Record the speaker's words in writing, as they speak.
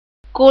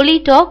கோலி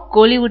talk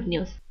Kollywood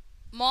news.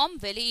 மாம்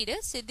வெளியீடு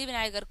சித்தி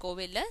விநாயகர்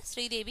கோவில்ல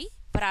ஸ்ரீதேவி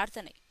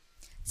பிரார்த்தனை.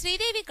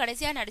 ஸ்ரீதேவி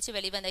கடைசியா நடிச்சு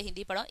வெளிவந்த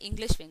ஹிந்தி படம்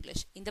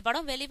இங்கிலீஷ். இந்த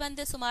படம்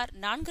வெளிவந்து சுமார்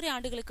 4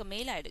 ஆண்டுகளுக்கு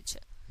மேல ஆயிடுச்சு.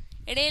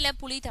 இடையில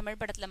புலி தமிழ்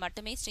படத்துல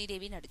மட்டுமே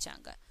ஸ்ரீதேவி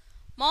நடிச்சாங்க.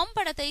 மாம்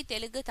படத்தை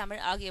தெலுங்கு,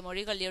 தமிழ் ஆகிய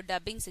மொழிகளையும்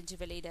டப்பிங் செஞ்சு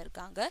வெளியிட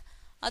இருக்காங்க.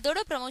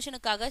 அதோட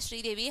ப்ரமோஷனுக்காக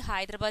ஸ்ரீதேவி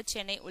ஹைதராபாத்,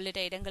 சென்னை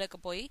உள்ளிட்ட இடங்களுக்கு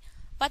போய்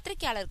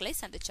பத்திரிகையாளர்களை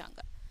சந்திச்சாங்க.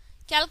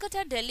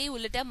 கல்கத்தா, டெல்லி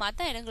உள்ளிட்ட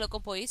மற்ற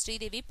இடங்களுக்கும் போய்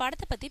ஸ்ரீதேவி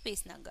படத்தை பத்தி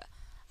பேசினாங்க.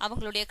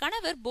 அவங்களுடைய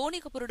கணவர் போனி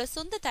கபூரோட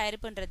சொந்த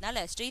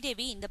தயாரிப்புன்றதுனால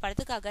ஸ்ரீதேவி இந்த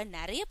படத்துக்காக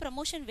நிறைய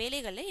ப்ரமோஷன்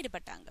வேலைகள்ல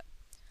ஈடுபட்டாங்க.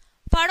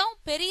 படம்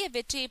பெரிய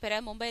வெற்றியை பெற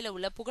மும்பைல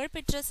உள்ள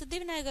புகழ்பெற்ற சித்தி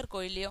விநாயகர்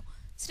கோயிலையும்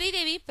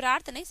ஸ்ரீதேவி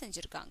பிரார்த்தனை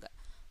செஞ்சிருக்காங்க.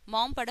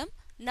 மாம் படம்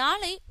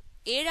நாளை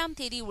 7ஆம்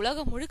தேதி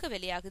உலகம் முழுக்க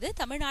வெளியாகுது.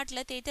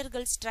 தமிழ்நாட்டுல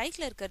தியேட்டர்கள்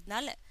ஸ்ட்ரைக்ல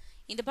இருக்கிறதுனால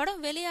இந்த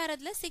படம்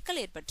வெளியாறதுல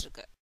சிக்கல்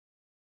ஏற்பட்டிருக்கு.